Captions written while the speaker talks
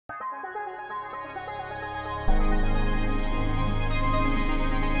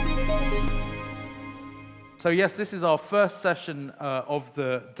So yes, this is our first session of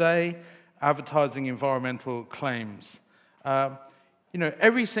the day, advertising environmental claims. You know,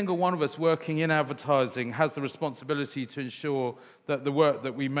 every single one of us working in advertising has the responsibility to ensure that the work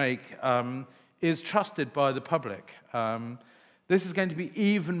that we make is trusted by the public. This is going to be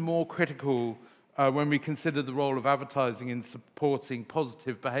even more critical when we consider the role of advertising in supporting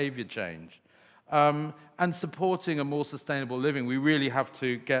positive behavior change. And supporting a more sustainable living, we really have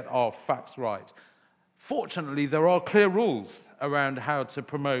to get our facts right. Fortunately, there are clear rules around how to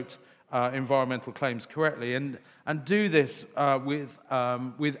promote environmental claims correctly and do this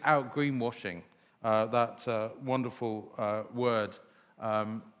without greenwashing, that wonderful word.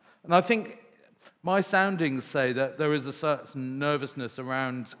 And I think my soundings say that there is a certain nervousness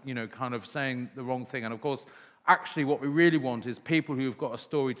around, you know, kind of saying the wrong thing. And of course, actually what we really want is people who've got a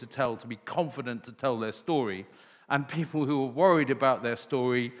story to tell to be confident to tell their story, and people who are worried about their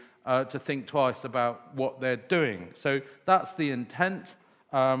story to think twice about what they're doing. So that's the intent.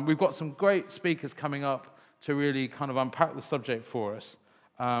 We've got some great speakers coming up to really kind of unpack the subject for us.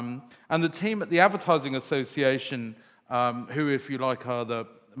 And the team at the Advertising Association, who, if you like, are the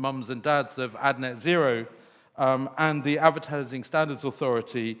mums and dads of AdNet Zero, and the Advertising Standards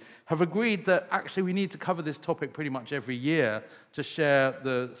Authority, have agreed that actually we need to cover this topic pretty much every year to share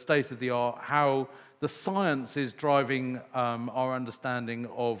the state of the art, how the science is driving our understanding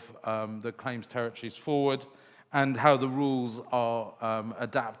of the claims territories forward, and how the rules are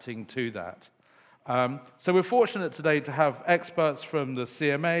adapting to that. So we're fortunate today to have experts from the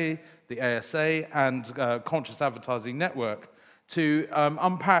CMA, the ASA, and Conscious Advertising Network to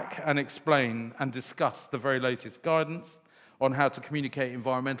unpack and explain and discuss the very latest guidance on how to communicate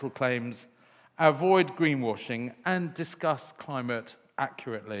environmental claims, avoid greenwashing, and discuss climate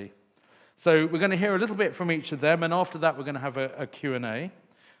accurately. So we're going to hear a little bit from each of them, and after that we're going to have a Q&A.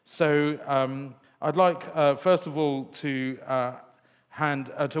 So I'd like, first of all, to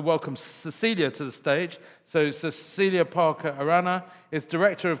welcome Cecilia to the stage. So Cecilia Parker Aranha is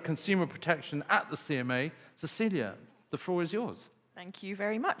Director of Consumer Protection at the CMA. Cecilia, the floor is yours. Thank you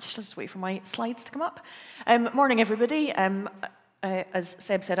very much. I'll just wait for my slides to come up. Morning, everybody. As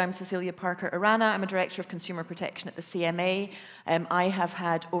Seb said, I'm Cecilia Parker Aranha. I'm a Director of Consumer Protection at the CMA. I have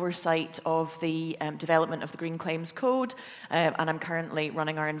had oversight of the development of the Green Claims Code, and I'm currently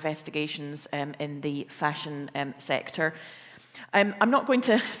running our investigations in the fashion sector. I'm not going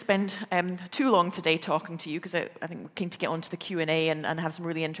to spend too long today talking to you, because I think we're keen to get on to the Q&A and have some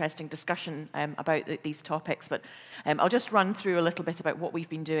really interesting discussion about these topics, but I'll just run through a little bit about what we've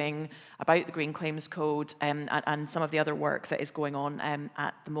been doing about the Green Claims Code and some of the other work that is going on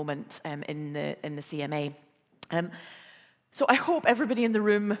at the moment in the CMA. So I hope everybody in the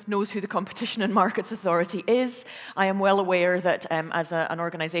room knows who the Competition and Markets Authority is. I am well aware that as an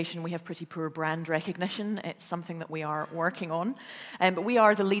organisation we have pretty poor brand recognition. It's something that we are working on. But we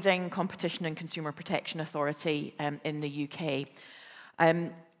are the leading competition and consumer protection authority in the UK.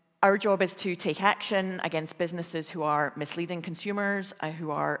 Our job is to take action against businesses who are misleading consumers,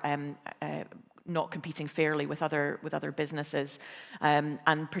 who are not competing fairly with other businesses.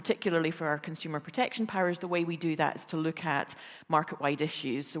 And particularly for our consumer protection powers, the way we do that is to look at market-wide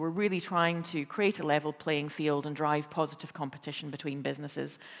issues. So we're really trying to create a level playing field and drive positive competition between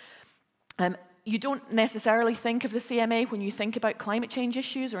businesses. You don't necessarily think of the CMA when you think about climate change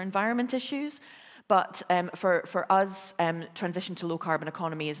issues or environment issues, but for us, transition to low-carbon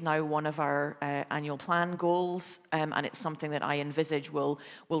economy is now one of our annual plan goals, and it's something that I envisage will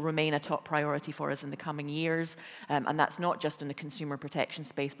remain a top priority for us in the coming years. And that's not just in the consumer protection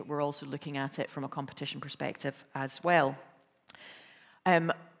space, but we're also looking at it from a competition perspective as well.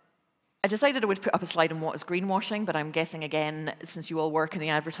 I decided I would put up a slide on what is greenwashing, but I'm guessing, again, since you all work in the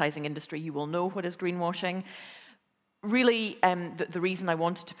advertising industry, you will know what is greenwashing. Really, the reason I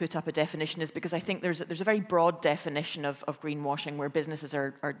wanted to put up a definition is because I think there's a very broad definition of greenwashing, where businesses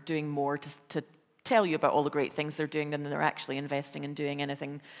are doing more to tell you about all the great things they're doing than they're actually investing in doing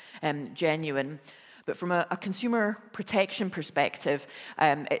anything genuine. But from a consumer protection perspective,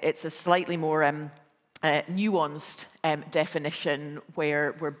 it's a slightly more nuanced definition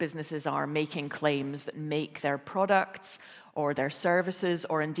where businesses are making claims that make their products or their services,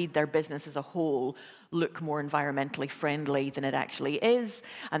 or indeed their business as a whole, look more environmentally friendly than it actually is,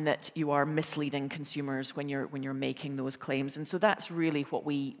 and that you are misleading consumers when you're making those claims. And so that's really what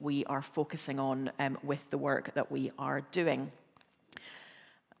we are focusing on with the work that we are doing.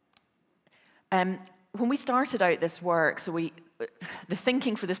 When we started out this work, the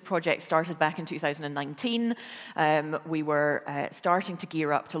thinking for this project started back in 2019. We were starting to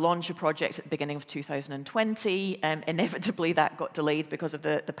gear up to launch a project at the beginning of 2020. Inevitably, that got delayed because of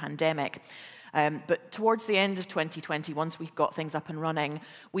the pandemic. But towards the end of 2020, once we got things up and running,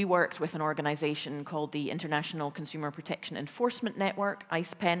 we worked with an organisation called the International Consumer Protection Enforcement Network,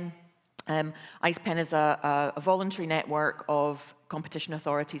 ICEPEN. ICEPEN is a voluntary network of competition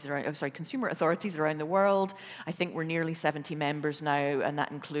authorities around, consumer authorities around the world. I think we're nearly 70 members now, and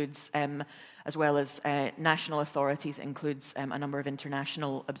that includes, as well as national authorities, includes a number of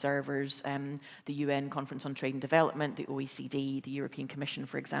international observers, the UN Conference on Trade and Development, the OECD, the European Commission,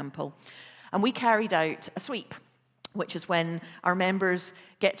 for example. And we carried out a sweep, which is when our members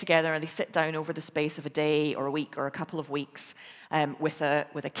get together and they sit down over the space of a day or a week or a couple of weeks with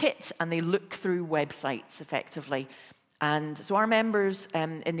a kit, and they look through websites effectively. And so our members,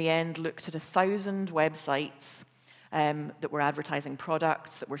 in the end, looked at 1,000 websites that were advertising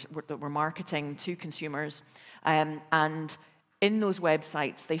products, that were marketing to consumers. And in those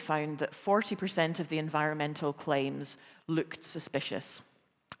websites, they found that 40% of the environmental claims looked suspicious.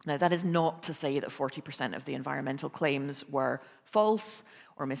 Now, that is not to say that 40% of the environmental claims were false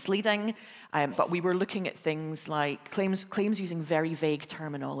or misleading, but we were looking at things like claims using very vague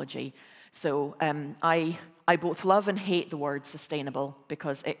terminology. So I both love and hate the word sustainable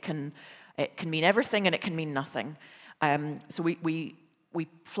because it can mean everything and it can mean nothing. So we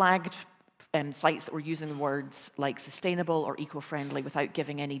flagged sites that were using the words like sustainable or eco-friendly without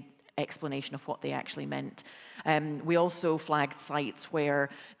giving any explanation of what they actually meant. We also flagged sites where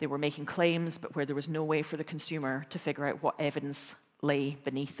they were making claims, but where there was no way for the consumer to figure out what evidence lay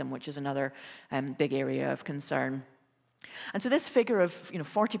beneath them, which is another big area of concern. And so this figure of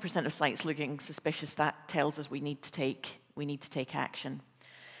 40% of sites looking suspicious, that tells us we need to take action.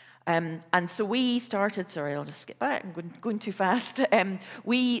 And so we started, sorry, I'll just skip back, I'm going too fast.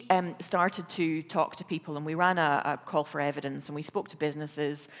 We started to talk to people, and we ran a call for evidence, and we spoke to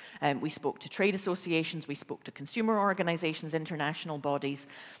businesses, we spoke to trade associations, we spoke to consumer organizations, international bodies.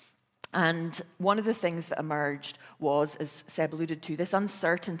 And one of the things that emerged was, as Seb alluded to, this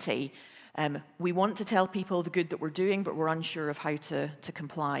uncertainty. We want to tell people the good that we're doing, but we're unsure of how to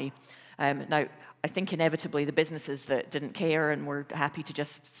comply. Now, I think inevitably the businesses that didn't care and were happy to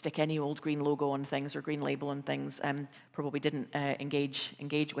just stick any old green logo on things or green label on things probably didn't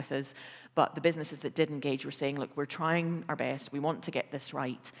engage with us. But the businesses that did engage were saying, look, we're trying our best, we want to get this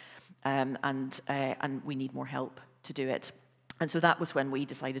right, and we need more help to do it. And so that was when we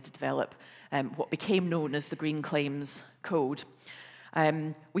decided to develop what became known as the Green Claims Code.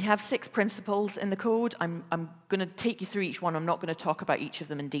 We have 6 principles in the code. I'm going to take you through each one. I'm not going to talk about each of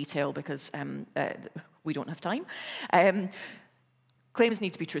them in detail because we don't have time. Claims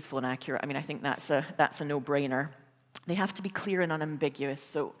need to be truthful and accurate. I mean, I think that's a no-brainer. They have to be clear and unambiguous.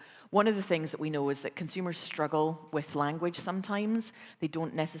 So one of the things that we know is that consumers struggle with language sometimes. They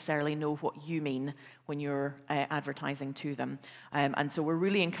don't necessarily know what you mean when you're advertising to them. And so we're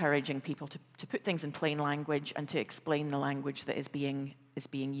really encouraging people to put things in plain language and to explain the language that is being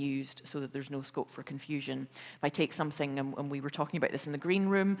used so that there's no scope for confusion. If I take something, and we were talking about this in the green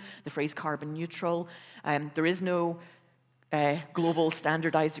room, the phrase carbon neutral, there is no global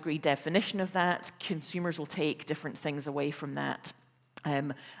standardized agreed definition of that. Consumers will take different things away from that.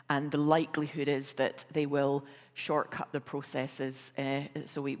 And the likelihood is that they will shortcut the processes.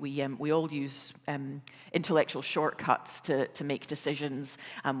 So we all use intellectual shortcuts to make decisions.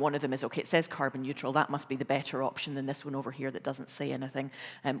 One of them is, okay, it says carbon neutral. That must be the better option than this one over here that doesn't say anything,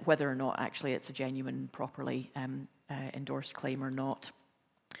 whether or not actually it's a genuine, properly endorsed claim or not.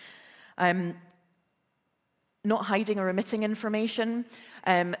 Not hiding or omitting information.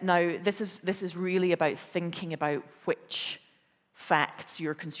 Now, this is really about thinking about which facts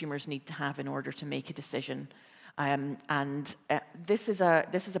your consumers need to have in order to make a decision. This is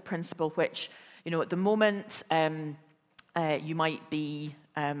a principle which, at the moment, you might be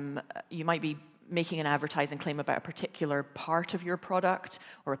making an advertising claim about a particular part of your product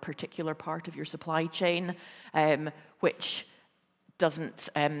or a particular part of your supply chain, which doesn't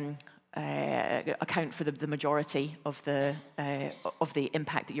account for the majority of the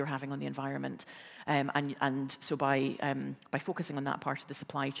impact that you're having on the environment, and so by focusing on that part of the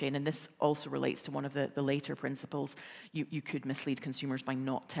supply chain, and this also relates to one of the later principles, you could mislead consumers by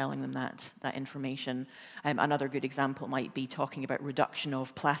not telling them that information. Another good example might be talking about reduction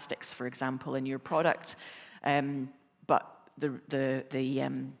of plastics, for example, in your product, but the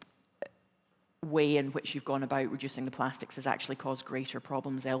way in which you've gone about reducing the plastics has actually caused greater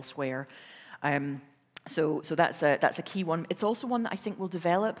problems elsewhere. So that's a key one. It's also one that I think will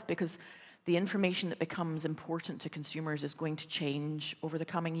develop because the information that becomes important to consumers is going to change over the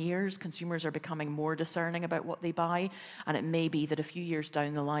coming years. Consumers are becoming more discerning about what they buy, and it may be that a few years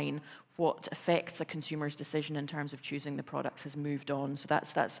down the line, what affects a consumer's decision in terms of choosing the products has moved on. So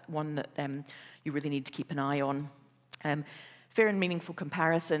that's one that you really need to keep an eye on. Fair and meaningful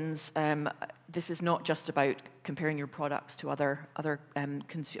comparisons. This is not just about comparing your products to other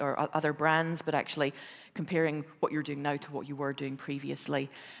brands, but actually comparing what you're doing now to what you were doing previously.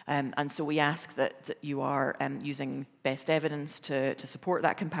 And so we ask that you are using best evidence to support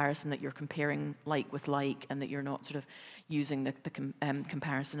that comparison, that you're comparing like with like, and that you're not sort of using the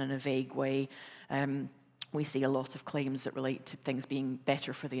comparison in a vague way. We see a lot of claims that relate to things being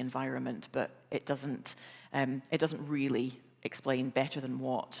better for the environment, but it doesn't really explain better than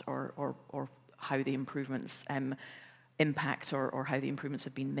what or how the improvements impact or how the improvements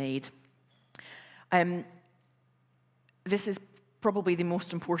have been made. This is probably the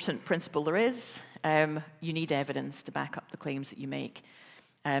most important principle there is. You need evidence to back up the claims that you make.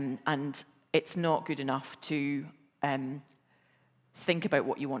 And it's not good enough to think about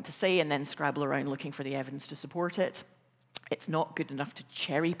what you want to say and then scrabble around looking for the evidence to support it. It's not good enough to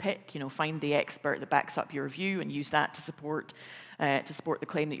cherry pick, find the expert that backs up your view and use that to support the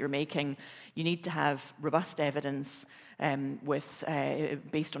claim that you're making. You need to have robust evidence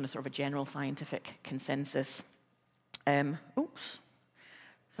based on a sort of a general scientific consensus. Oops.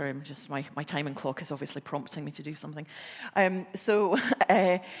 Sorry, my timing clock is obviously prompting me to do something. So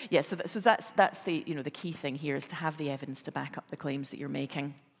that's the key thing here is to have the evidence to back up the claims that you're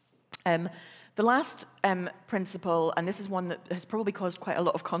making. The last principle, and this is one that has probably caused quite a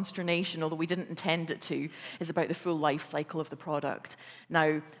lot of consternation, although we didn't intend it to, is about the full life cycle of the product.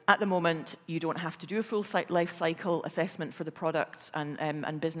 Now, at the moment, you don't have to do a full life cycle assessment for the products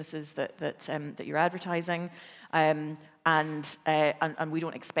and businesses that you're advertising, and we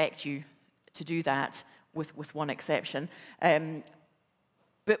don't expect you to do that, with one exception.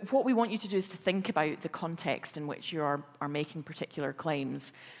 But what we want you to do is to think about the context in which you are making particular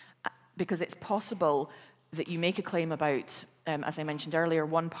claims. Because it's possible that you make a claim about, as I mentioned earlier,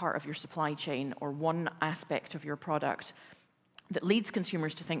 one part of your supply chain or one aspect of your product that leads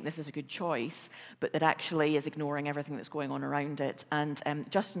consumers to think this is a good choice, but that actually is ignoring everything that's going on around it. And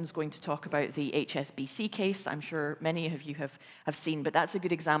Justin's going to talk about the HSBC case that I'm sure many of you have seen, but that's a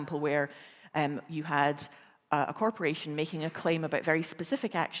good example where you had a corporation making a claim about very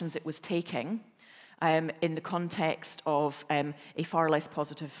specific actions it was taking in the context of a far less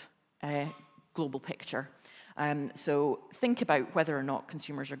positive global picture. So think about whether or not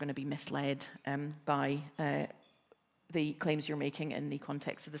consumers are going to be misled by the claims you're making in the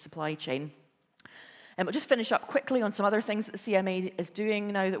context of the supply chain. We'll just finish up quickly on some other things that the CMA is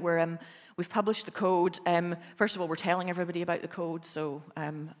doing now that we've published the code. First of all, we're telling everybody about the code, so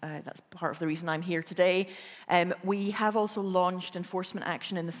that's part of the reason I'm here today. We have also launched enforcement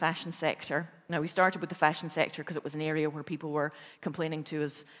action in the fashion sector. Now, we started with the fashion sector because it was an area where people were complaining to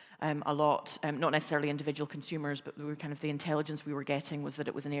us a lot, not necessarily individual consumers, but the intelligence we were getting was that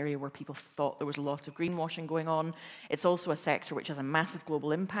it was an area where people thought there was a lot of greenwashing going on. It's also a sector which has a massive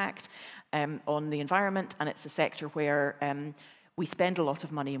global impact on the environment, and it's a sector where we spend a lot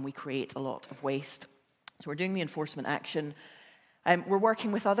of money and we create a lot of waste. So we're doing the enforcement action. We're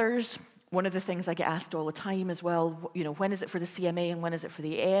working with others. One of the things I get asked all the time as well, when is it for the CMA and when is it for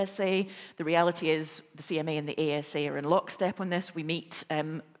the ASA? The reality is the CMA and the ASA are in lockstep on this. We meet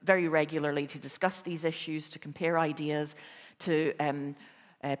very regularly to discuss these issues, to compare ideas, to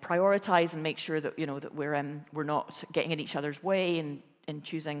prioritize and make sure that that we're not getting in each other's way in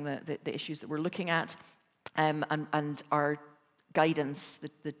choosing the issues that we're looking at, and our guidance,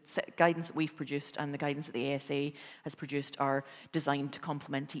 the guidance that we've produced and the guidance that the ASA has produced are designed to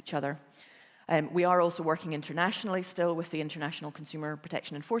complement each other. We are also working internationally still with the International Consumer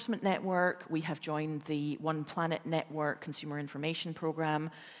Protection Enforcement Network. We have joined the One Planet Network Consumer Information Programme,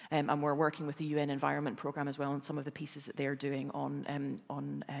 and we're working with the UN Environment Programme as well on some of the pieces that they're doing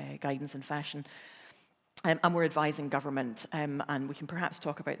on guidance in fashion. And we're advising government, and we can perhaps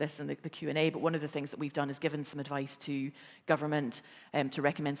talk about this in the Q&A, but one of the things that we've done is given some advice to government to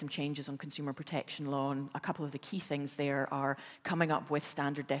recommend some changes on consumer protection law, and a couple of the key things there are coming up with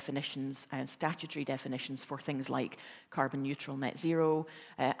standard definitions and statutory definitions for things like carbon neutral net zero,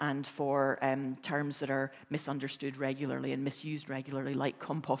 and for terms that are misunderstood regularly and misused regularly, like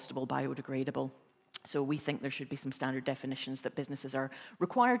compostable, biodegradable. So we think there should be some standard definitions that businesses are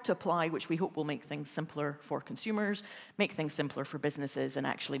required to apply, which we hope will make things simpler for consumers, make things simpler for businesses, and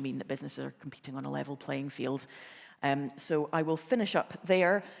actually mean that businesses are competing on a level playing field. So I will finish up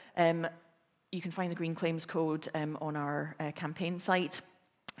there. You can find the Green Claims Code on our campaign site.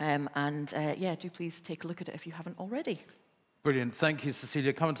 Yeah, do please take a look at it if you haven't already. Brilliant. Thank you,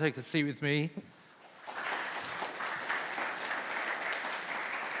 Cecilia. Come and take a seat with me.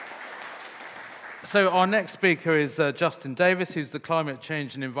 So our next speaker is Justin Davis, who's the Climate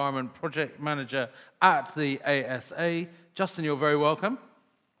Change and Environment Project Manager at the ASA. Justin, you're very welcome.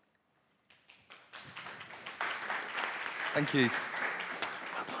 Thank you.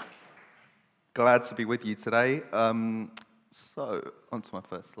 Glad to be with you today. So, onto my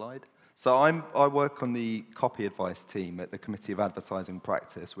first slide. So I work on the copy advice team at the Committee of Advertising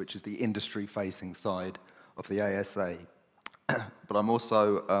Practice, which is the industry-facing side of the ASA. But I'm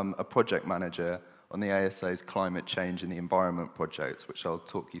also a project manager on the ASA's Climate Change and the Environment project, which I'll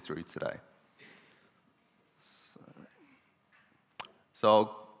talk you through today.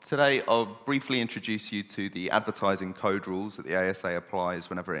 Today I'll briefly introduce you to the advertising code rules that the ASA applies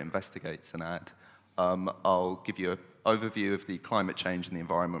whenever it investigates an ad. I'll give you an overview of the Climate Change and the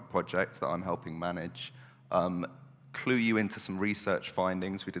Environment project that I'm helping manage, clue you into some research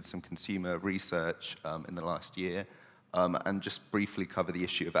findings. We did some consumer research in the last year, and just briefly cover the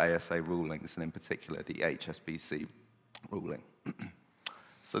issue of ASA rulings, and in particular the HSBC ruling.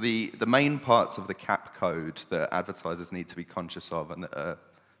 So the main parts of the CAP code that advertisers need to be conscious of and that are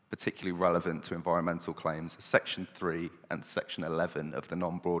particularly relevant to environmental claims are Section 3 and Section 11 of the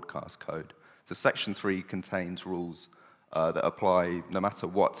non-broadcast code. So Section 3 contains rules that apply no matter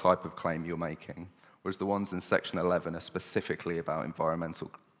what type of claim you're making, whereas the ones in Section 11 are specifically about environmental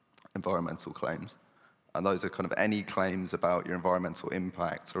claims. And those are kind of any claims about your environmental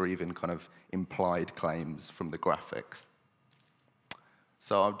impact or even kind of implied claims from the graphics.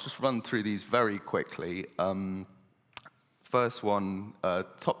 So I'll just run through these very quickly. First one,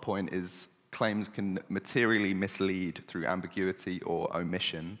 top point is claims can materially mislead through ambiguity or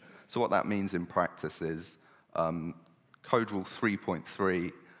omission. So what that means in practice is Code Rule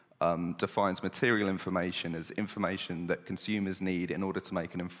 3.3 defines material information as information that consumers need in order to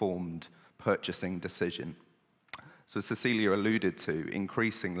make an informed purchasing decision. So as Cecilia alluded to,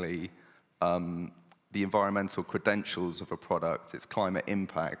 increasingly, the environmental credentials of a product, its climate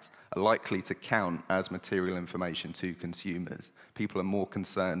impact, are likely to count as material information to consumers. People are more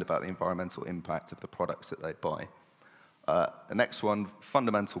concerned about the environmental impact of the products that they buy. The next one,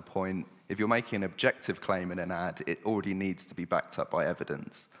 fundamental point, if you're making an objective claim in an ad, it already needs to be backed up by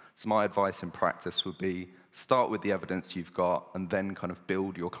evidence. So my advice in practice would be start with the evidence you've got and then kind of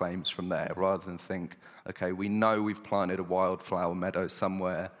build your claims from there, rather than think, okay, we know we've planted a wildflower meadow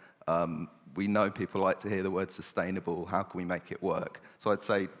somewhere, we know people like to hear the word sustainable, how can we make it work? So I'd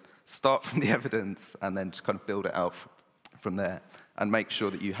say start from the evidence and then just kind of build it out from there, and make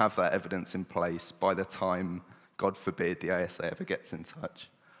sure that you have that evidence in place by the time, God forbid, the ASA ever gets in touch.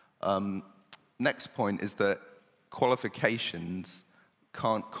 Next point is that qualifications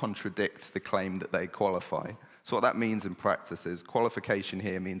can't contradict the claim that they qualify. So what that means in practice is qualification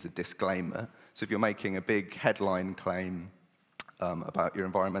here means a disclaimer. So if you're making a big headline claim about your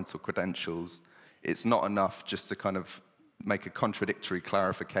environmental credentials, it's not enough just to kind of make a contradictory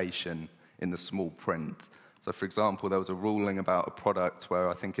clarification in the small print. So for example, there was a ruling about a product where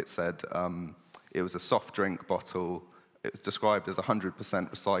I think it said it was a soft drink bottle, it was described as 100%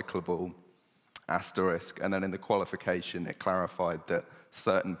 recyclable, asterisk, and then in the qualification it clarified that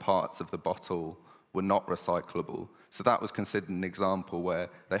certain parts of the bottle were not recyclable. So that was considered an example where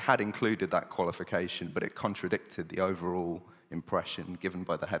they had included that qualification, but it contradicted the overall impression given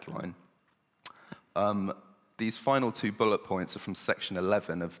by the headline. These final two bullet points are from Section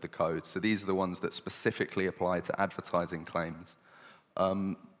 11 of the code, so these are the ones that specifically apply to advertising claims.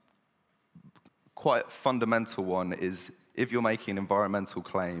 Quite a fundamental one is if you're making an environmental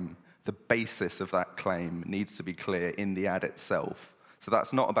claim, the basis of that claim needs to be clear in the ad itself. So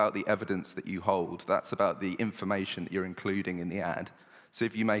that's not about the evidence that you hold, that's about the information that you're including in the ad. So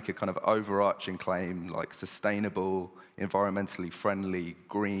if you make a kind of overarching claim like sustainable, environmentally friendly,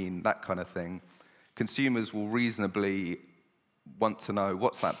 green, that kind of thing, consumers will reasonably want to know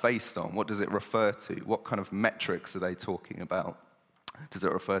what's that based on, what does it refer to, what kind of metrics are they talking about? Does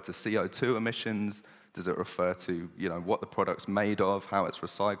it refer to CO2 emissions? Does it refer to, what the product's made of, how it's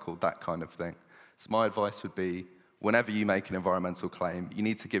recycled, that kind of thing? So my advice would be, whenever you make an environmental claim, you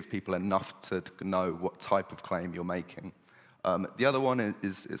need to give people enough to know what type of claim you're making. The other one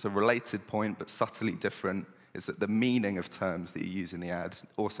is a related point, but subtly different, is that the meaning of terms that you use in the ad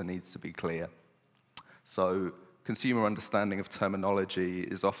also needs to be clear. So consumer understanding of terminology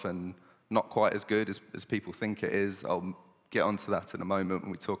is often not quite as good as people think it is. I'll get onto that in a moment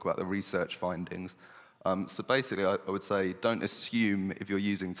when we talk about the research findings. So basically, I would say don't assume if you're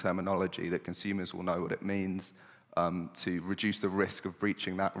using terminology that consumers will know what it means. to reduce the risk of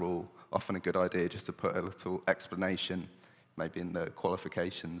breaching that rule. Often a good idea just to put a little explanation, maybe in the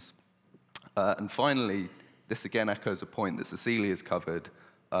qualifications. And finally, this again echoes a point that Cecilia has covered.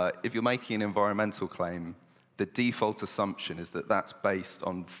 If you're making an environmental claim, the default assumption is that that's based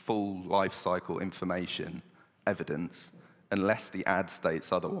on full life cycle information, evidence, unless the ad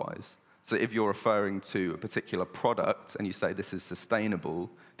states otherwise. So if you're referring to a particular product and you say this is sustainable,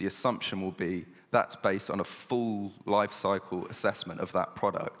 the assumption will be that's based on a full life cycle assessment of that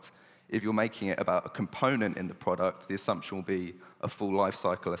product. If you're making it about a component in the product, the assumption will be a full life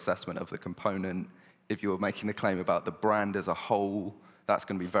cycle assessment of the component. If you're making the claim about the brand as a whole, that's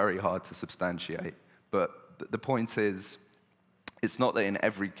going to be very hard to substantiate. But the point is, it's not that in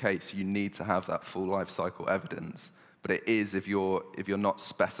every case you need to have that full life cycle evidence, but it is if you're not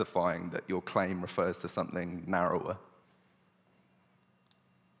specifying that your claim refers to something narrower.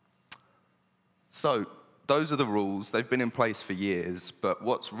 So those are the rules. They've been in place for years, but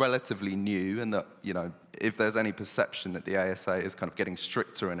what's relatively new, and that, if there's any perception that the ASA is kind of getting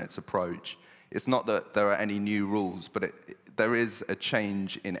stricter in its approach, it's not that there are any new rules, but there is a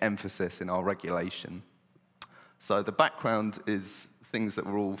change in emphasis in our regulation. So the background is things that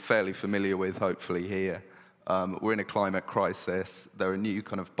we're all fairly familiar with, hopefully, here. We're in a climate crisis. There are new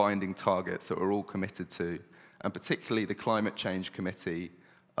kind of binding targets that we're all committed to, and particularly the Climate Change Committee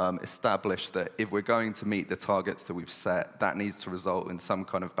established that if we're going to meet the targets that we've set, that needs to result in some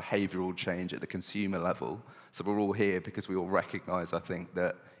kind of behavioral change at the consumer level. So we're all here because we all recognize, I think,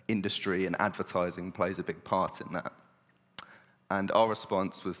 that industry and advertising plays a big part in that. And our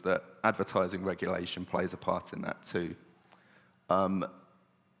response was that advertising regulation plays a part in that too.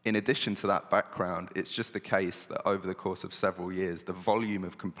 In addition to that background, it's just the case that over the course of several years, the volume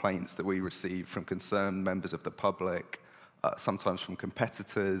of complaints that we receive from concerned members of the public, sometimes from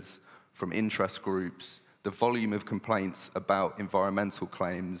competitors, from interest groups, the volume of complaints about environmental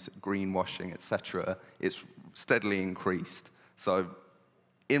claims, greenwashing, etc., it's steadily increased. So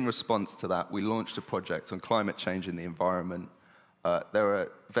in response to that, we launched a project on climate change in the environment. There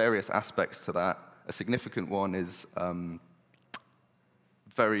are various aspects to that. A significant one is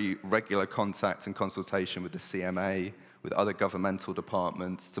very regular contact and consultation with the CMA, with other governmental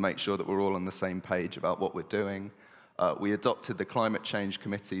departments to make sure that we're all on the same page about what we're doing. We adopted the Climate Change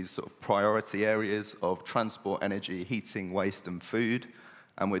Committee's sort of priority areas of transport, energy, heating, waste, and food,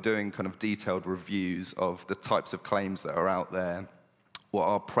 and we're doing kind of detailed reviews of the types of claims that are out there, what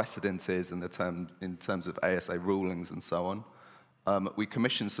our precedent is in terms of ASA rulings and so on. We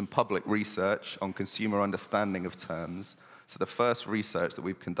commissioned some public research on consumer understanding of terms. So the first research that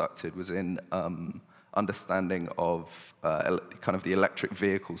we've conducted was in understanding of kind of the electric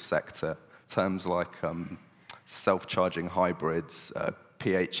vehicle sector, terms like self-charging hybrids,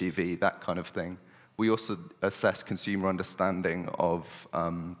 PHEV, that kind of thing. We also assess consumer understanding of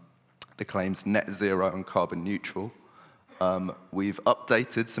the claims net zero and carbon neutral. We've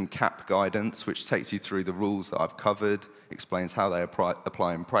updated some CAP guidance, which takes you through the rules that I've covered, explains how they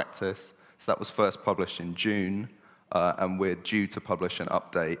apply in practice. So that was first published in June, and we're due to publish an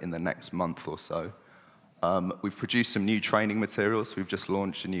update in the next month or so. We've produced some new training materials. We've just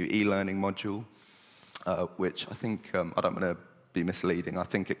launched a new e-learning module, which I think, I don't want to be misleading, I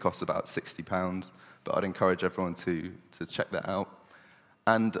think it costs about £60, but I'd encourage everyone to check that out.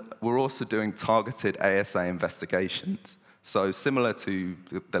 And we're also doing targeted ASA investigations. So similar to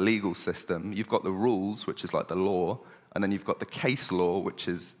the legal system, you've got the rules, which is like the law, and then you've got the case law, which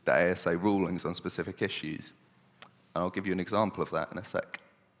is the ASA rulings on specific issues. And I'll give you an example of that in a sec.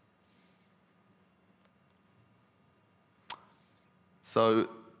 So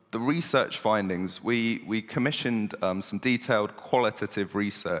the research findings, we commissioned some detailed qualitative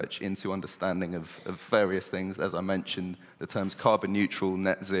research into understanding of various things. As I mentioned, the terms carbon neutral,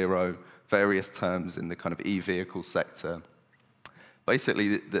 net zero, various terms in the kind of e-vehicle sector.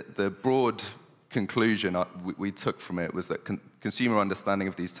 Basically, the broad conclusion we took from it was that consumer understanding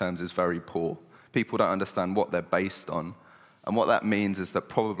of these terms is very poor. People don't understand what they're based on. And what that means is that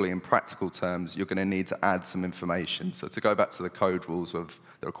probably in practical terms, you're going to need to add some information. So to go back to the code rules of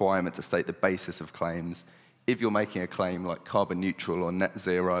the requirement to state the basis of claims, if you're making a claim like carbon neutral or net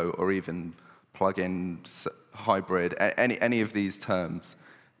zero or even plug-in hybrid, any of these terms,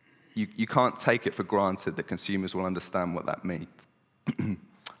 you can't take it for granted that consumers will understand what that means.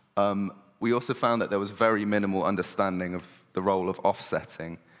 We also found that there was very minimal understanding of the role of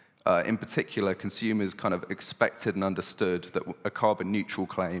offsetting. In particular, consumers kind of expected and understood that a carbon neutral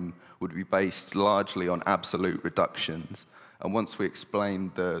claim would be based largely on absolute reductions. And once we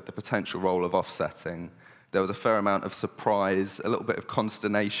explained the potential role of offsetting, there was a fair amount of surprise, a little bit of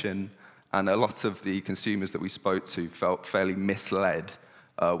consternation, And a lot of the consumers that we spoke to felt fairly misled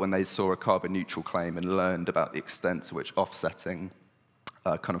when they saw a carbon neutral claim and learned about the extent to which offsetting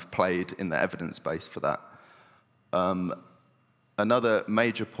kind of played in the evidence base for that. Another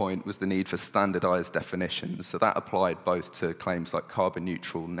major point was the need for standardized definitions. So that applied both to claims like carbon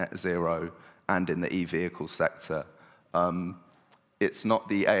neutral, net zero, and in the e-vehicle sector. It's not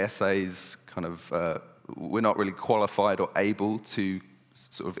the ASA's kind of, we're not really qualified or able to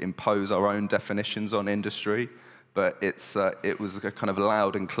sort of impose our own definitions on industry, but it was a kind of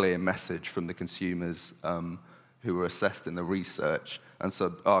loud and clear message from the consumers who were assessed in the research. And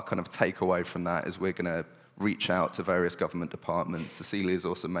so our kind of takeaway from that is we're going to reach out to various government departments. Cecilia has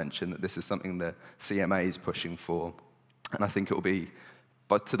also mentioned that this is something the CMA is pushing for. And I think it will be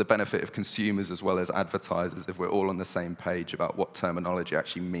to the benefit of consumers as well as advertisers if we're all on the same page about what terminology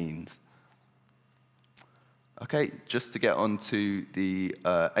actually means. Okay, just to get on to the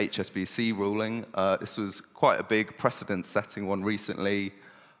HSBC ruling, this was quite a big precedent-setting one recently.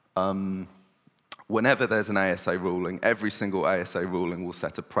 Whenever there's an ASA ruling, every single ASA ruling will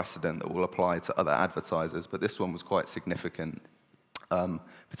set a precedent that will apply to other advertisers, but this one was quite significant,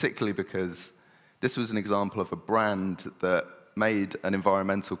 particularly because this was an example of a brand that made an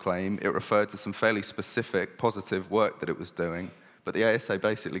environmental claim. It referred to some fairly specific positive work that it was doing, but the ASA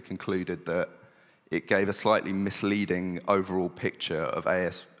basically concluded that it gave a slightly misleading overall picture of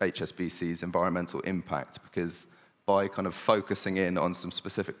HSBC's environmental impact because by kind of focusing in on some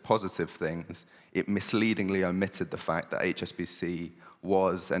specific positive things, it misleadingly omitted the fact that HSBC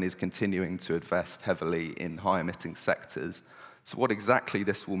was and is continuing to invest heavily in high-emitting sectors. So what exactly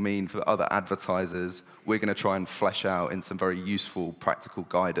this will mean for other advertisers, we're going to try and flesh out in some very useful, practical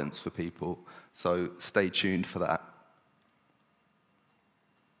guidance for people. So stay tuned for that.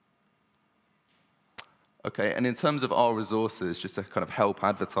 Okay, and in terms of our resources, just to kind of help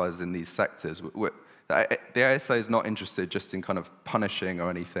advertisers in these sectors, the ASA is not interested just in kind of punishing or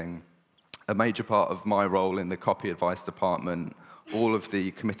anything. A major part of my role in the copy advice department, all of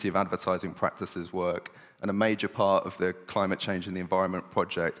the Committee of Advertising Practices work, and a major part of the Climate Change and the Environment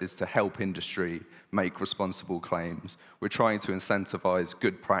project is to help industry make responsible claims. We're trying to incentivize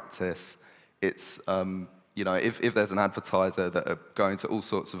good practice. It's you know, if there's an advertiser that are going to all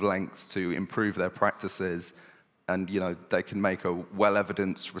sorts of lengths to improve their practices and, you know, they can make a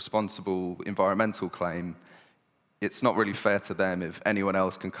well-evidenced, responsible environmental claim, it's not really fair to them if anyone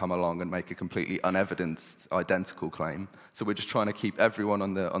else can come along and make a completely unevidenced, identical claim. So we're just trying to keep everyone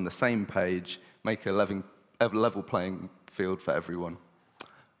on the same page, make a level playing field for everyone.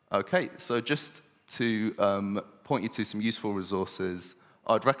 Okay, so just to point you to some useful resources,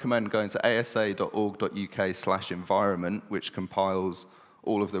 I'd recommend going to asa.org.uk/environment, which compiles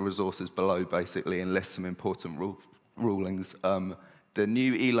all of the resources below, basically, and lists some important rulings. The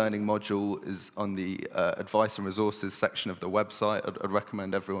new e-learning module is on the advice and resources section of the website. I'd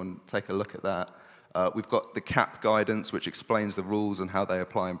recommend everyone take a look at that. We've got the CAP guidance, which explains the rules and how they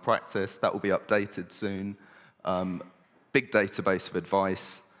apply in practice. That will be updated soon. Big database of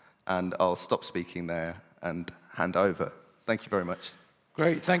advice, and I'll stop speaking there and hand over. Thank you very much.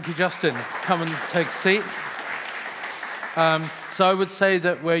 Great, thank you, Justin. Come and take a seat. So I would say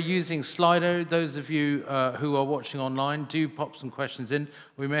that we're using Slido. Those of you who are watching online, do pop some questions in.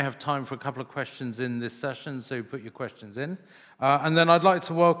 We may have time for a couple of questions in this session, so put your questions in. And then I'd like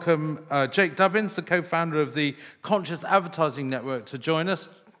to welcome Jake Dubbins, the co-founder of the Conscious Advertising Network, to join us.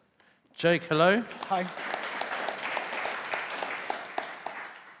 Jake, hello. Hi.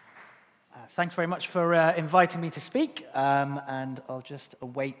 Thanks very much for inviting me to speak, and I'll just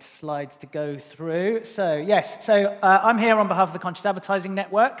await slides to go through. So, yes, I'm here on behalf of the Conscious Advertising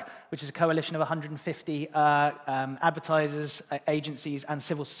Network, which is a coalition of 150 advertisers, agencies, and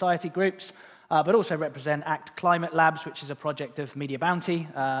civil society groups, but also represent ACT Climate Labs, which is a project of Media Bounty,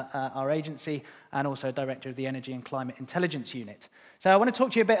 our agency, and also director of the Energy and Climate Intelligence Unit. So I want to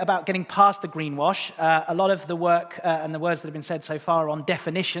talk to you a bit about getting past the greenwash. A lot of the work and the words that have been said so far on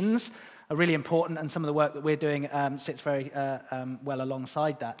definitions are really important, and some of the work that we're doing sits very well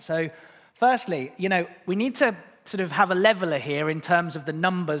alongside that. So firstly, you know, we need to sort of have a leveler here in terms of the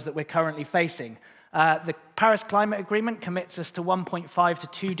numbers that we're currently facing. The Paris Climate Agreement commits us to 1.5 to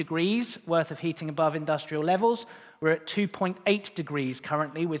 2 degrees worth of heating above industrial levels. We're at 2.8 degrees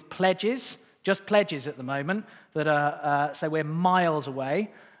currently with pledges, just pledges at the moment, that are, so we're miles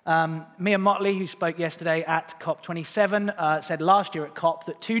away. Mia Motley, who spoke yesterday at COP27, said last year at COP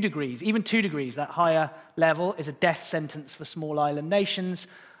that 2 degrees, even 2 degrees, that higher level, is a death sentence for small island nations.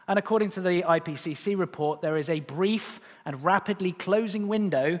 And according to the IPCC report, there is a brief and rapidly closing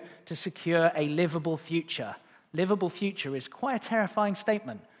window to secure a livable future. Livable future is quite a terrifying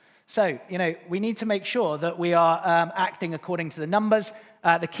statement. So, we need to make sure that we are acting according to the numbers.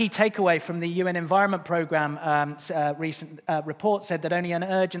 The key takeaway from the UN Environment Programme recent report said that only an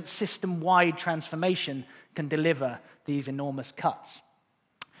urgent system-wide transformation can deliver these enormous cuts.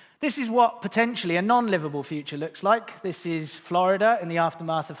 This is what potentially a non-livable future looks like. This is Florida in the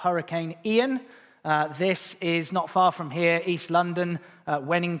aftermath of Hurricane Ian. This is not far from here, East London,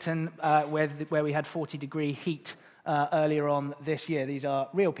 Wennington, where we had 40-degree heat earlier on this year. These are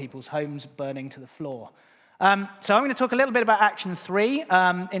real people's homes burning to the floor. So I'm going to talk a little bit about Action 3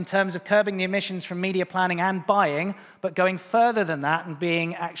 in terms of curbing the emissions from media planning and buying, but going further than that and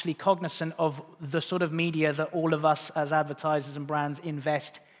being actually cognizant of the sort of media that all of us as advertisers and brands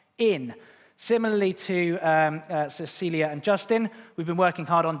invest in. Similarly to Cecilia and Justin, we've been working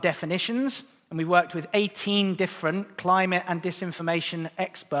hard on definitions, and we've worked with 18 different climate and disinformation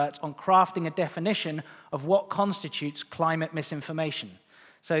experts on crafting a definition of what constitutes climate misinformation.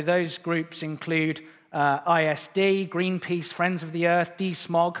 So those groups include ISD, Greenpeace, Friends of the Earth,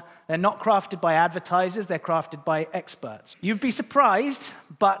 DSMOG. They're not crafted by advertisers, they're crafted by experts. You'd be surprised,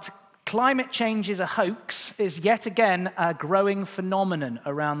 but climate change is a hoax is yet again a growing phenomenon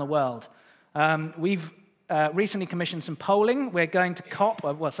around the world. We've recently commissioned some polling. We're going to COP,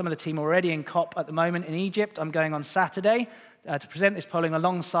 well, some of the team are already in COP at the moment in Egypt. I'm going on Saturday to present this polling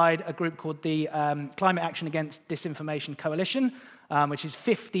alongside a group called the Climate Action Against Disinformation Coalition, which is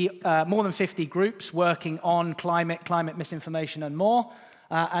more than 50 groups working on climate misinformation and more.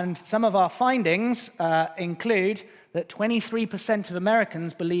 And some of our findings include that 23% of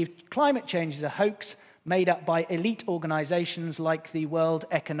Americans believe climate change is a hoax made up by elite organizations like the World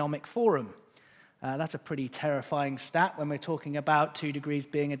Economic Forum. That's a pretty terrifying stat when we're talking about 2 degrees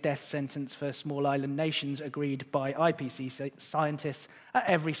being a death sentence for small island nations agreed by IPCC scientists at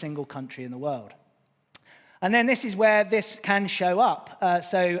every single country in the world. And then this is where this can show up.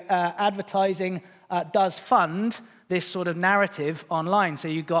 Advertising does fund this sort of narrative online. So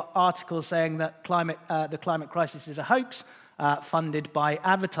you've got articles saying that the climate crisis is a hoax, funded by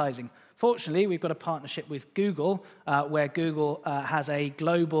advertising. Fortunately, we've got a partnership with Google, where Google has a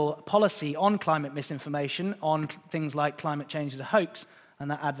global policy on climate misinformation, on things like climate change is a hoax,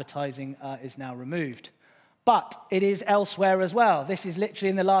 and that advertising is now removed. But it is elsewhere as well. This is literally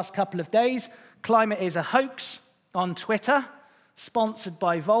in the last couple of days. Climate is a hoax on Twitter, sponsored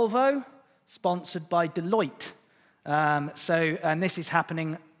by Volvo, sponsored by Deloitte. And this is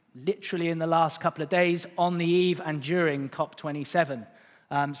happening literally in the last couple of days on the eve and during COP27.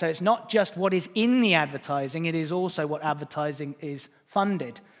 So it's not just what is in the advertising, it is also what advertising is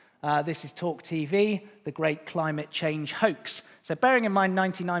funded. This is Talk TV, the great climate change hoax. So bearing in mind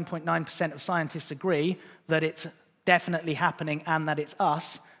 99.9% of scientists agree that it's definitely happening and that it's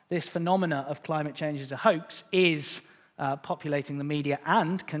us, this phenomena of climate change as a hoax is populating the media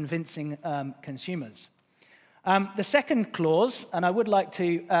and convincing consumers. The second clause, and I would like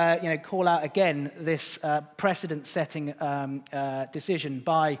to call out again this precedent-setting decision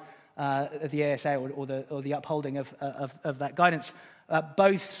by the ASA or the upholding of that guidance.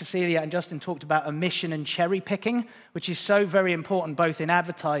 Both Cecilia and Justin talked about omission and cherry-picking, which is so very important both in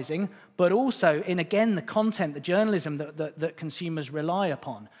advertising, but also in, again, the content, the journalism that consumers rely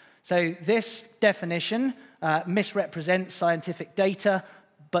upon. So this definition misrepresents scientific data,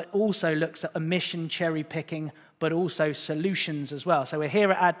 but also looks at omission, cherry-picking, but also solutions as well. So we're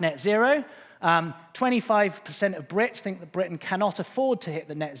here at Ad Net Zero. 25% of Brits think that Britain cannot afford to hit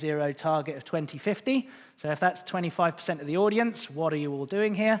the net zero target of 2050. So if that's 25% of the audience, what are you all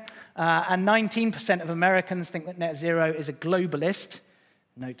doing here? And 19% of Americans think that net zero is a globalist,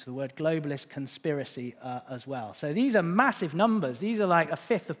 note to the word globalist, conspiracy as well. So these are massive numbers. These are like a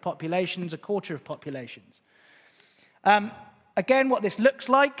fifth of populations, a quarter of populations. Again, what this looks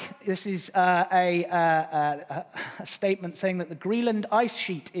like, this is a statement saying that the Greenland ice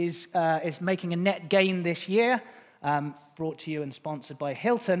sheet is making a net gain this year, brought to you and sponsored by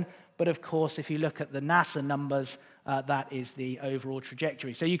Hilton. But of course, if you look at the NASA numbers, that is the overall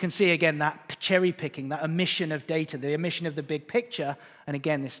trajectory. So you can see, again, that cherry-picking, that omission of data, the omission of the big picture. And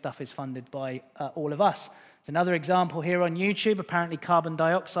again, this stuff is funded by all of us. It's another example here on YouTube. Apparently, carbon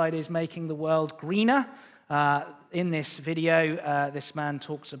dioxide is making the world greener. In this video, this man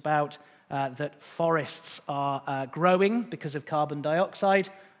talks about that forests are growing because of carbon dioxide.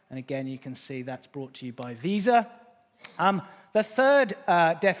 And again, you can see that's brought to you by Visa. The third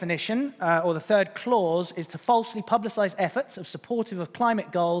definition, or the third clause, is to falsely publicize efforts of supportive of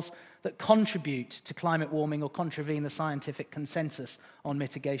climate goals that contribute to climate warming or contravene the scientific consensus on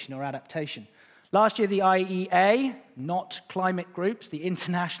mitigation or adaptation. Last year, the IEA, not climate groups, the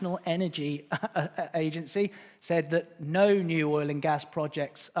International Energy Agency, said that no new oil and gas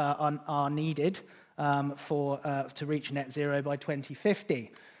projects are needed to reach net zero by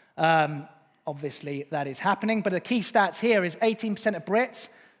 2050. Obviously, that is happening, but the key stats here is 18% of Brits,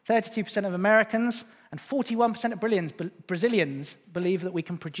 32% of Americans, and 41% of Brazilians believe that we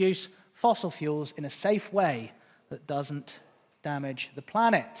can produce fossil fuels in a safe way that doesn't damage the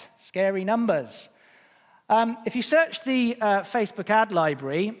planet. Scary numbers. If you search the Facebook ad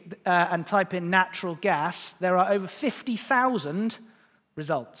library and type in natural gas, there are over 50,000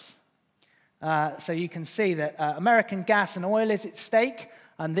 results. So you can see that American gas and oil is at stake,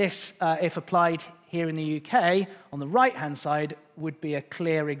 and this, if applied here in the UK, on the right-hand side, would be a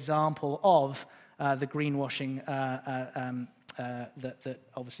clear example of the greenwashing that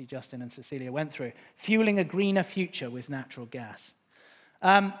obviously Justin and Cecilia went through. Fueling a greener future with natural gas.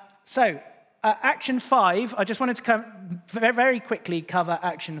 Action 5, I just wanted to very quickly cover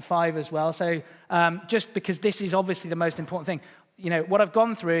Action 5 as well. So just because this is obviously the most important thing. You know, what I've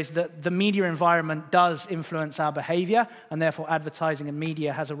gone through is that the media environment does influence our behavior, and therefore advertising and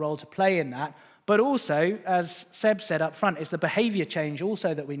media has a role to play in that. But also, as Seb said up front, is the behavior change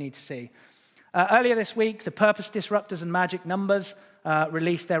also that we need to see. Earlier this week, the Purpose Disruptors and Magic Numbers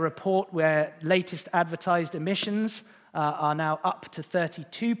released their report where latest advertised emissions are now up to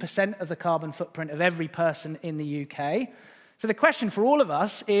 32% of the carbon footprint of every person in the UK. So the question for all of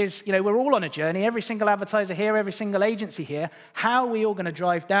us is, you know, we're all on a journey, every single advertiser here, every single agency here, how are we all going to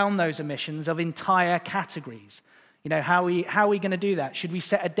drive down those emissions of entire categories? You know, how are we going to do that? Should we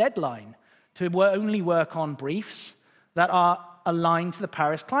set a deadline to only work on briefs that are aligned to the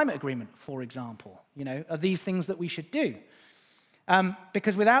Paris Climate Agreement, for example? You know, are these things that we should do?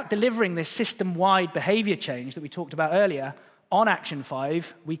 Because without delivering this system-wide behavior change that we talked about earlier on Action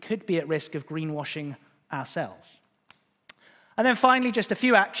 5, we could be at risk of greenwashing ourselves. And then finally, just a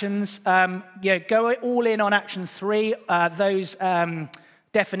few actions. Go all in on Action 3. Those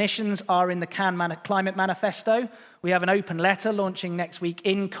definitions are in the Cannes Climate Manifesto. We have an open letter launching next week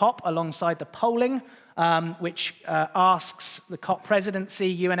in COP alongside the polling, which asks the COP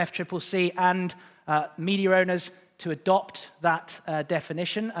presidency, UNFCCC, and media owners to adopt that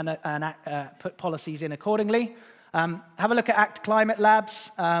definition and put policies in accordingly. Have a look at Act Climate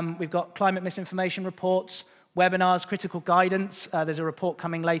Labs. We've got climate misinformation reports, webinars, critical guidance. There's a report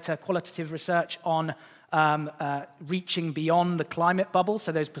coming later, qualitative research on reaching beyond the climate bubble,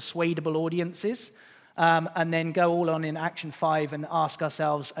 so those persuadable audiences. And then go all on in Action 5 and ask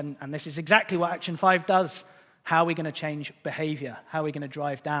ourselves, and this is exactly what Action 5 does, how are we going to change behavior? How are we going to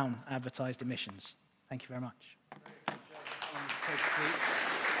drive down advertised emissions? Thank you very much.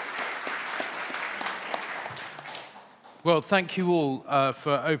 Well, thank you all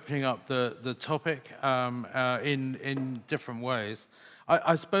for opening up the topic in different ways.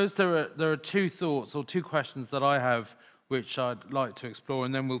 I suppose there are two thoughts or two questions that I have which I'd like to explore,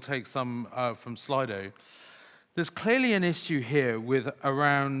 and then we'll take some from Slido. There's clearly an issue here with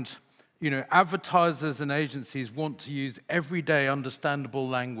around, you know, advertisers and agencies want to use everyday understandable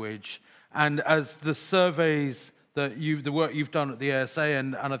language, and as the surveys that the work you've done at the ASA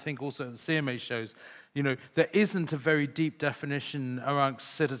and I think also at the CMA shows, you know, there isn't a very deep definition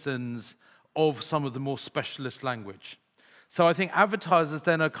amongst citizens of some of the more specialist language. So I think advertisers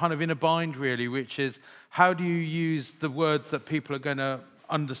then are kind of in a bind, really, which is how do you use the words that people are going to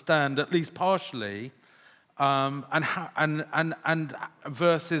understand, at least partially, and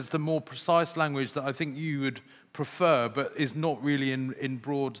versus the more precise language that I think you would prefer, but is not really in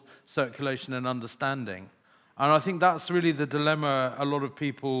broad circulation and understanding. And I think that's really the dilemma a lot of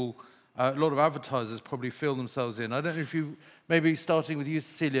people, a lot of advertisers probably feel themselves in. I don't know if you, maybe starting with you,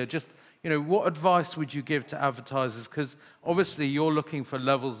 Cecilia, just, you know, what advice would you give to advertisers? Because obviously you're looking for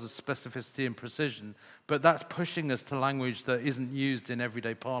levels of specificity and precision, but that's pushing us to language that isn't used in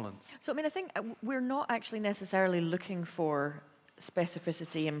everyday parlance. So, I mean, I think we're not actually necessarily looking for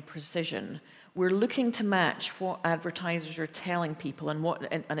specificity and precision. We're looking to match what advertisers are telling people,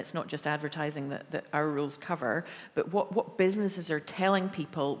 and it's not just advertising that our rules cover, but what businesses are telling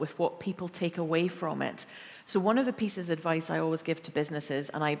people with what people take away from it. So one of the pieces of advice I always give to businesses,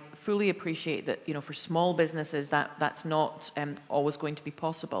 and I fully appreciate that, you know, for small businesses that's not always going to be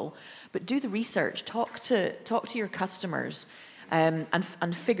possible, but do the research, talk to your customers, and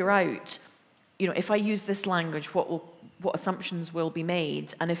figure out, you know, if I use this language, what assumptions will be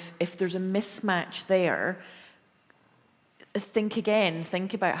made, and if there's a mismatch there, think again,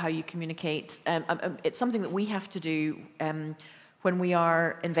 think about how you communicate. It's something that we have to do when we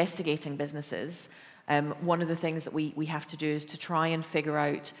are investigating businesses. One of the things that we have to do is to try and figure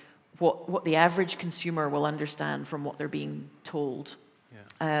out what the average consumer will understand from what they're being told.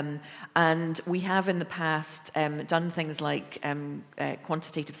 And we have in the past done things like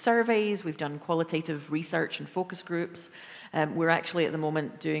quantitative surveys, we've done qualitative research and focus groups. We're actually at the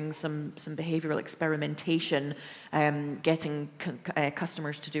moment doing some behavioural experimentation, getting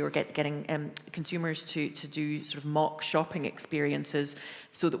customers to do, or getting consumers to do sort of mock shopping experiences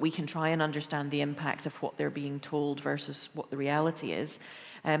so that we can try and understand the impact of what they're being told versus what the reality is.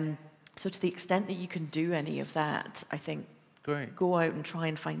 So to the extent that you can do any of that, I think, great. Go out and try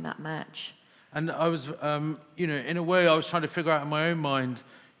and find that match. And I was, in a way, I was trying to figure out in my own mind,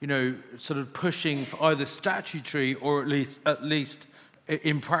 sort of pushing for either statutory or at least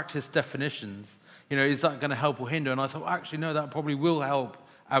in practice definitions. Is that going to help or hinder? And I thought, actually, no, that probably will help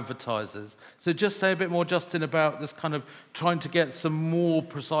advertisers. So just say a bit more, Justin, about this kind of trying to get some more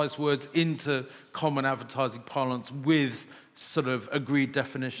precise words into common advertising parlance with sort of agreed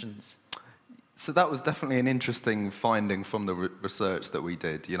definitions. So that was definitely an interesting finding from the research that we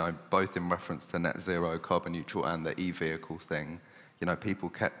did, both in reference to net zero, carbon neutral, and the e-vehicle thing. People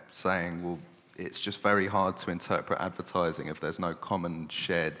kept saying, well, it's just very hard to interpret advertising if there's no common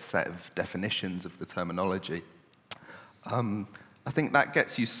shared set of definitions of the terminology. I think that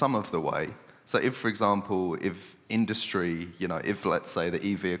gets you some of the way. So if, for example, if industry, if, let's say, the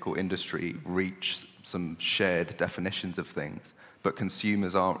e-vehicle industry reach some shared definitions of things, but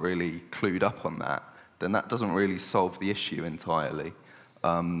consumers aren't really clued up on that, then that doesn't really solve the issue entirely.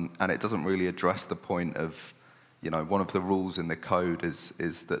 And it doesn't really address the point of, one of the rules in the code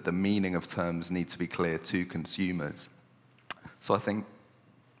is that the meaning of terms need to be clear to consumers. So I think,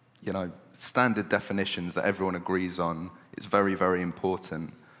 standard definitions that everyone agrees on is very, very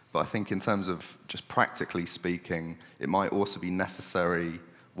important. But I think in terms of just practically speaking, it might also be necessary,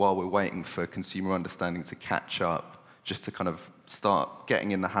 while we're waiting for consumer understanding to catch up, just to kind of start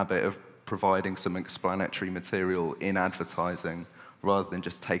getting in the habit of providing some explanatory material in advertising rather than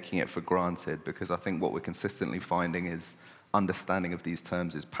just taking it for granted, because I think what we're consistently finding is understanding of these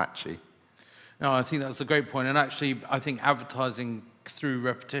terms is patchy. No, I think that's a great point. And actually, I think advertising through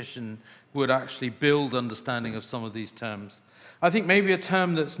repetition would actually build understanding of some of these terms. I think maybe a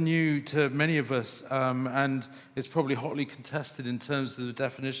term that's new to many of us, and is probably hotly contested in terms of the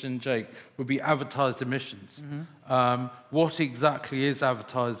definition, Jake, would be advertised emissions. Mm-hmm. What exactly is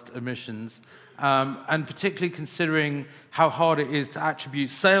advertised emissions? And particularly considering how hard it is to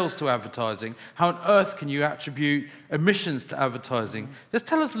attribute sales to advertising, how on earth can you attribute emissions to advertising? Mm-hmm. Just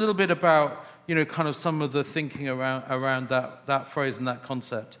tell us a little bit about, kind of some of the thinking around that phrase and that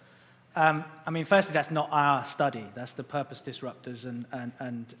concept. Firstly, that's not our study. That's the purpose disruptors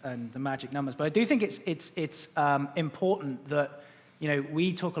and the magic numbers. But I do think it's important that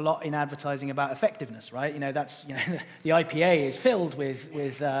we talk a lot in advertising about effectiveness, right? That's the IPA is filled with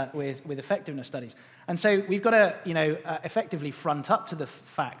effectiveness studies, and so we've got to effectively front up to the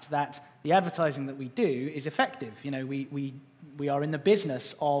fact that the advertising that we do is effective. We are in the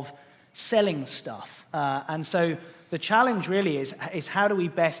business of selling stuff, and so the challenge really is how do we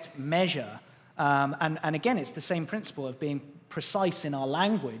best measure, and again, it's the same principle of being precise in our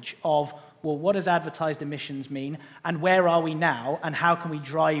language of, well, what does advertised emissions mean, and where are we now, and how can we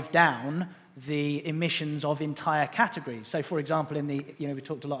drive down the emissions of entire categories? So, for example, in the, we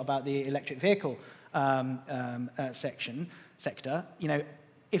talked a lot about the electric vehicle sector,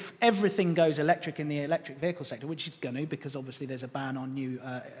 if everything goes electric in the electric vehicle sector, which it's going to, because obviously there's a ban on new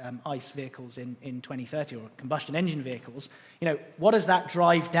ICE vehicles in 2030, or combustion engine vehicles, what does that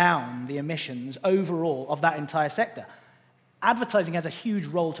drive down the emissions overall of that entire sector? Advertising has a huge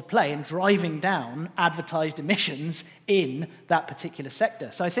role to play in driving down advertised emissions in that particular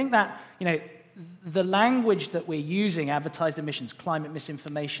sector. So I think that, the language that we're using, advertised emissions, climate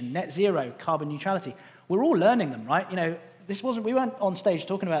misinformation, net zero, carbon neutrality, we're all learning them, right? We weren't on stage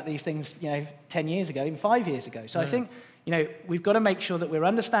talking about these things, 10 years ago, even 5 years ago. So I think, we've got to make sure that we're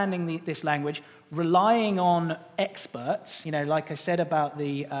understanding this language, relying on experts, like I said about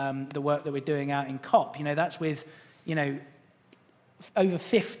the work that we're doing out in COP, that's with, over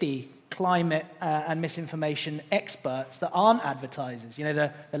 50 climate and misinformation experts that aren't advertisers.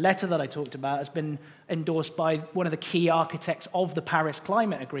 The letter that I talked about has been endorsed by one of the key architects of the Paris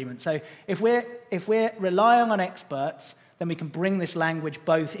Climate Agreement. So if we're relying on experts, then we can bring this language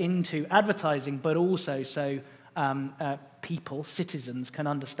both into advertising, but also so people, citizens, can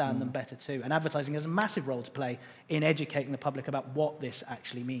understand them better too. And advertising has a massive role to play in educating the public about what this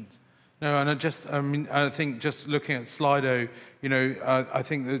actually means. No, and I think just looking at Slido, I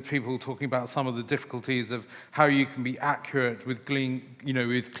think that people talking about some of the difficulties of how you can be accurate with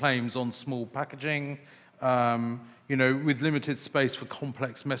with claims on small packaging, you know, with limited space for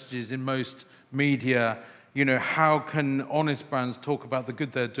complex messages in most media, you know, how can honest brands talk about the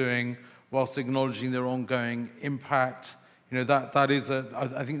good they're doing whilst acknowledging their ongoing impact? You know, that is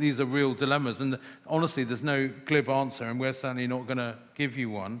I think these are real dilemmas. And honestly, there's no glib answer, and we're certainly not going to give you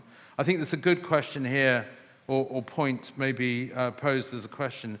one. I think there's a good question here, or point maybe posed as a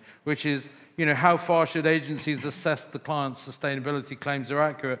question, which is, you know, how far should agencies assess the client's sustainability claims are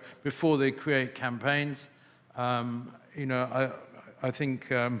accurate before they create campaigns? You know, I think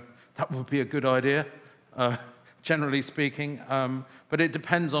that would be a good idea, generally speaking. But it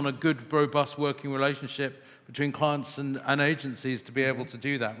depends on a good, robust working relationship between clients and agencies to be able to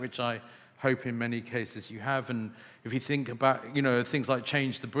do that, which I hope in many cases you have. And if you think about, you know, things like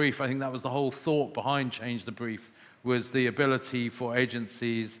Change the Brief, I think that was the whole thought behind Change the Brief, was the ability for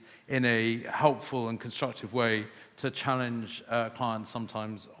agencies in a helpful and constructive way to challenge clients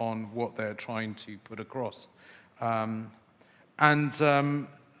sometimes on what they're trying to put across. I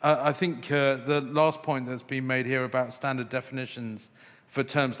think the last point that's been made here about standard definitions for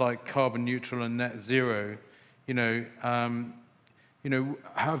terms like carbon neutral and net zero, you know,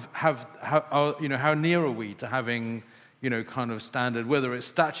 how near are we to having, you know, kind of standard, whether it's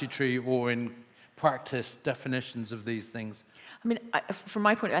statutory or in practice definitions of these things? I mean, from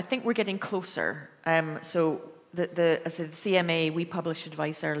my point, I think we're getting closer. So as I said, the CMA, we published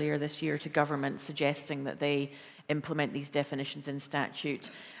advice earlier this year to government suggesting that they implement these definitions in statute.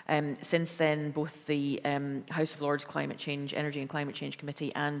 Since then, both the House of Lords Climate Change, Energy and Climate Change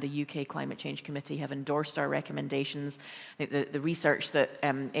Committee and the UK Climate Change Committee have endorsed our recommendations. The research that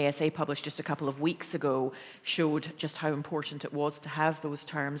ASA published just a couple of weeks ago showed just how important it was to have those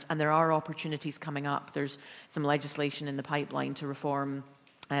terms, and there are opportunities coming up. There's some legislation in the pipeline to reform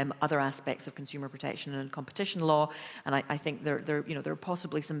other aspects of consumer protection and competition law, and I think there are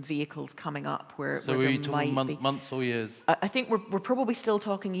possibly some vehicles coming up where. So where are you talking months or years? I think we're probably still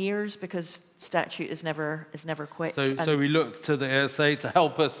talking years, because statute is never quick. So we look to the ASA to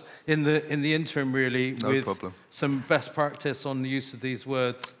help us in the interim, really, with some best practice on the use of these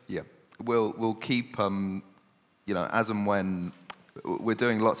words. Yeah, we'll keep you know, as and when. We're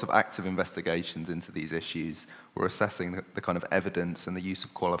doing lots of active investigations into these issues. We're assessing the kind of evidence and the use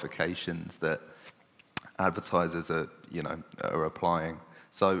of qualifications that advertisers are applying.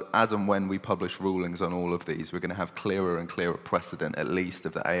 So as and when we publish rulings on all of these, we're going to have clearer and clearer precedent, at least,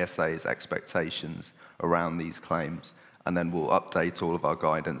 of the ASA's expectations around these claims. And then we'll update all of our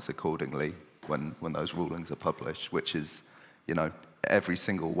guidance accordingly when those rulings are published, which is, you know, every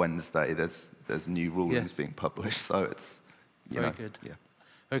single Wednesday there's new rulings being published. So it's very good. Yeah.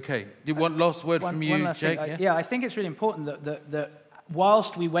 Okay. One last word from you, Jake? Yeah, I think it's really important that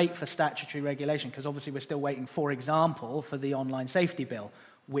whilst we wait for statutory regulation, because obviously we're still waiting, for example, for the online safety bill,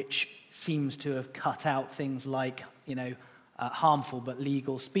 which seems to have cut out things like, you know, harmful but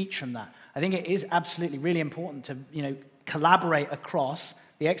legal speech from that. I think it is absolutely really important to, you know, collaborate across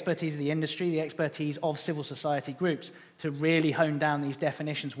the expertise of the industry, the expertise of civil society groups, to really hone down these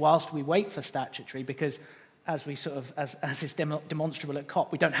definitions whilst we wait for statutory, because as we sort of, as is demonstrable at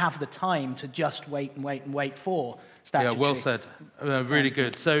COP, we don't have the time to just wait for statutory. Yeah, well said. Really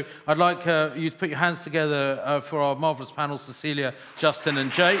good. So I'd like you to put your hands together for our marvellous panel, Cecilia, Justin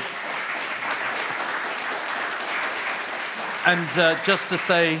and Jake. And just to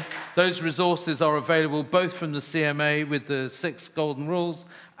say, those resources are available both from the CMA with the 6 golden rules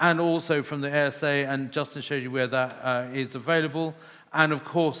and also from the ASA, and Justin showed you where that is available. And of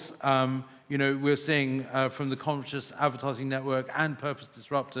course, you know, we're seeing from the Conscious Advertising Network and Purpose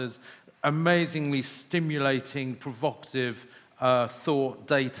Disruptors, amazingly stimulating, provocative thought,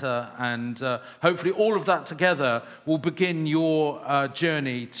 data, and hopefully all of that together will begin your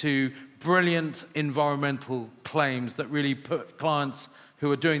journey to brilliant environmental claims that really put clients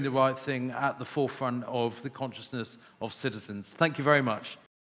who are doing the right thing at the forefront of the consciousness of citizens. Thank you very much.